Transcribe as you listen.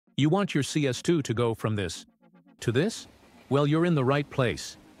You want your CS2 to go from this to this? Well, you're in the right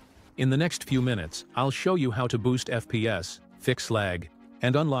place. In the next few minutes, I'll show you how to boost FPS, fix lag,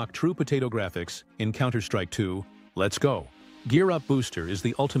 and unlock true potato graphics in Counter-Strike 2. Let's go. GEARUPBOOSTER is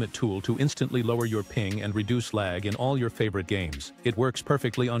the ultimate tool to instantly lower your ping and reduce lag in all your favorite games. It works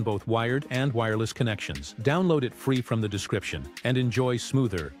perfectly on both wired and wireless connections. Download it free from the description and enjoy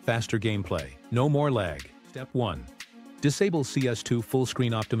smoother, faster gameplay. No more lag. Step 1. Disable CS2 full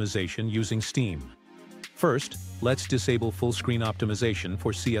screen optimization using Steam. First, let's disable full screen optimization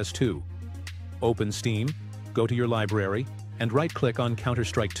for CS2. Open Steam, go to your library, and right-click on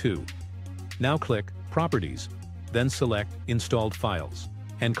Counter-Strike 2. Now click Properties, then select Installed Files,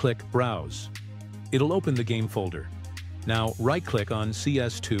 and click Browse. It'll open the game folder. Now right-click on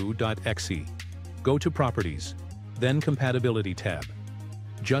cs2.exe. Go to Properties, then Compatibility tab.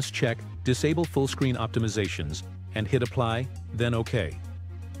 Just check Disable Full Screen Optimizations and hit Apply, then OK.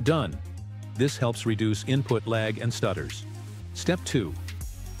 Done. This helps reduce input lag and stutters. Step 2.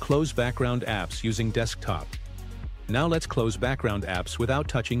 Close background apps using desktop. Now let's close background apps without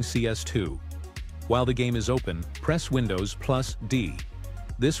touching CS2. While the game is open, press Windows plus D.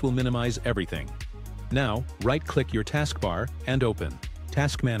 This will minimize everything. Now, right-click your taskbar and open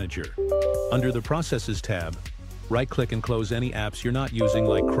Task Manager. Under the Processes tab, right-click and close any apps you're not using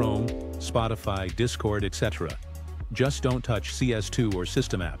like Chrome, Spotify, Discord, etc. Just don't touch CS2 or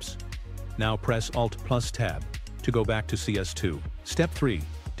system apps. Now press Alt plus Tab to go back to CS2. Step 3.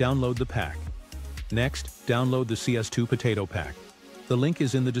 Download the pack. Next, download the CS2 Potato Pack. The link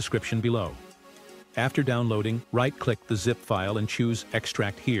is in the description below. After downloading, right-click the zip file and choose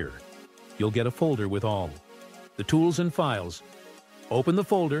Extract Here. You'll get a folder with all the tools and files. Open the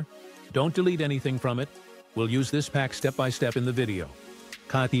folder. Don't delete anything from it. We'll use this pack step by step in the video.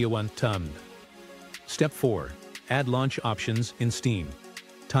 Step 4. Add launch options in Steam.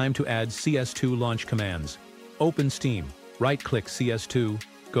 Time to add CS2 launch commands. Open Steam, right-click CS2,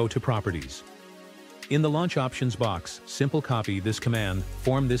 go to Properties. In the Launch Options box, simple copy this command,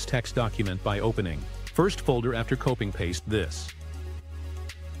 form this text document by opening first folder after copying paste this.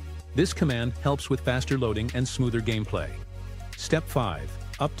 This command helps with faster loading and smoother gameplay. Step 5.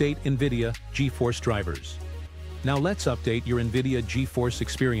 Update Nvidia GeForce drivers. Now let's update your Nvidia GeForce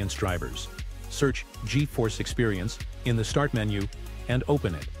Experience drivers. Search GeForce Experience in the Start menu and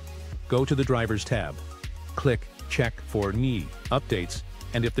open it. Go to the Drivers tab. Click Check for NI updates,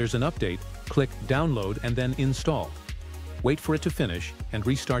 and if there's an update, click Download and then Install. Wait for it to finish and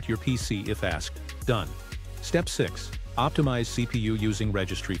restart your PC if asked. Done. Step 6. Optimize CPU using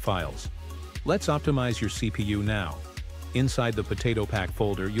Registry Files. Let's optimize your CPU now. Inside the Potato Pack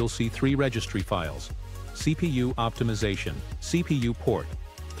folder you'll see 3 registry files: CPU Optimization, CPU Port,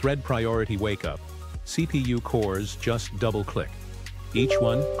 Thread Priority Wake-up, CPU Cores. Just double-click each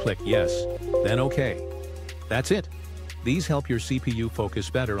one, click Yes, then OK. That's it. These help your CPU focus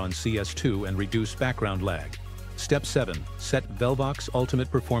better on CS2 and reduce background lag. Step 7. Set Velvox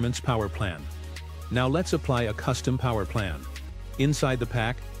Ultimate Performance Power Plan. Now let's apply a custom power plan. Inside the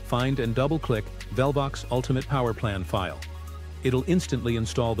pack, find and double-click Velvox Ultimate Power Plan file. It'll instantly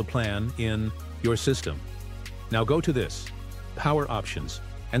install the plan in your system. Now go to this Power Options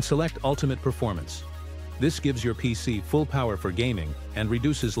and select Ultimate Performance. This gives your PC full power for gaming and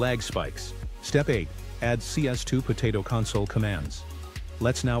reduces lag spikes. Step 8. Add CS2 Potato Console commands.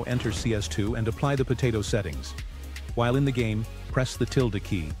 Let's now enter CS2 and apply the potato settings. While in the game, press the tilde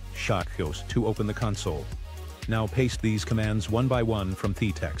key, shotghost, to open the console. Now paste these commands one by one from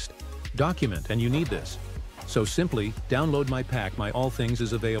the text document, and you need this. So simply, download my pack. My all things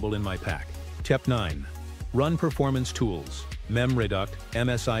is available in my pack. Step 9. Run performance tools, memreduct,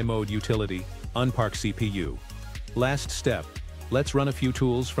 MSI mode utility, unpark CPU. Last step. Let's run a few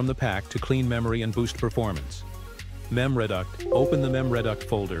tools from the pack to clean memory and boost performance. memreduct. Open the memreduct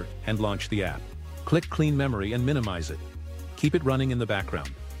folder and launch the app. Click Clean Memory and minimize it. Keep it running in the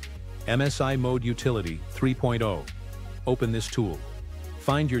background. MSI Mode Utility 3.0. Open this tool.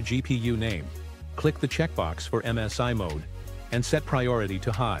 Find your GPU name. Click the checkbox for MSI mode and set priority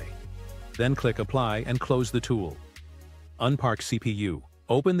to high. Then click Apply and close the tool. Unpark CPU.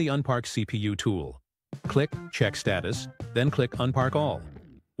 Open the Unpark CPU tool. Click Check Status, then click Unpark All.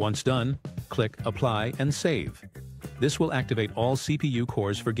 Once done, click Apply and Save. This will activate all CPU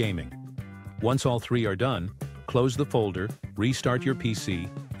cores for gaming. Once all 3 are done, close the folder, restart your PC,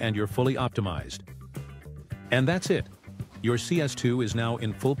 and you're fully optimized. And that's it. Your CS2 is now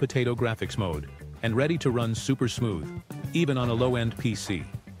in full potato graphics mode and ready to run super smooth, even on a low-end PC.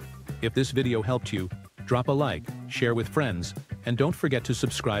 If this video helped you, drop a like, share with friends, and don't forget to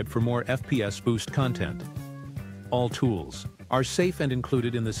subscribe for more FPS Boost content. All tools, are safe and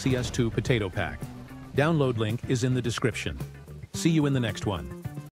included in the CS2 Potato Pack. Download link is in the description. See you in the next one.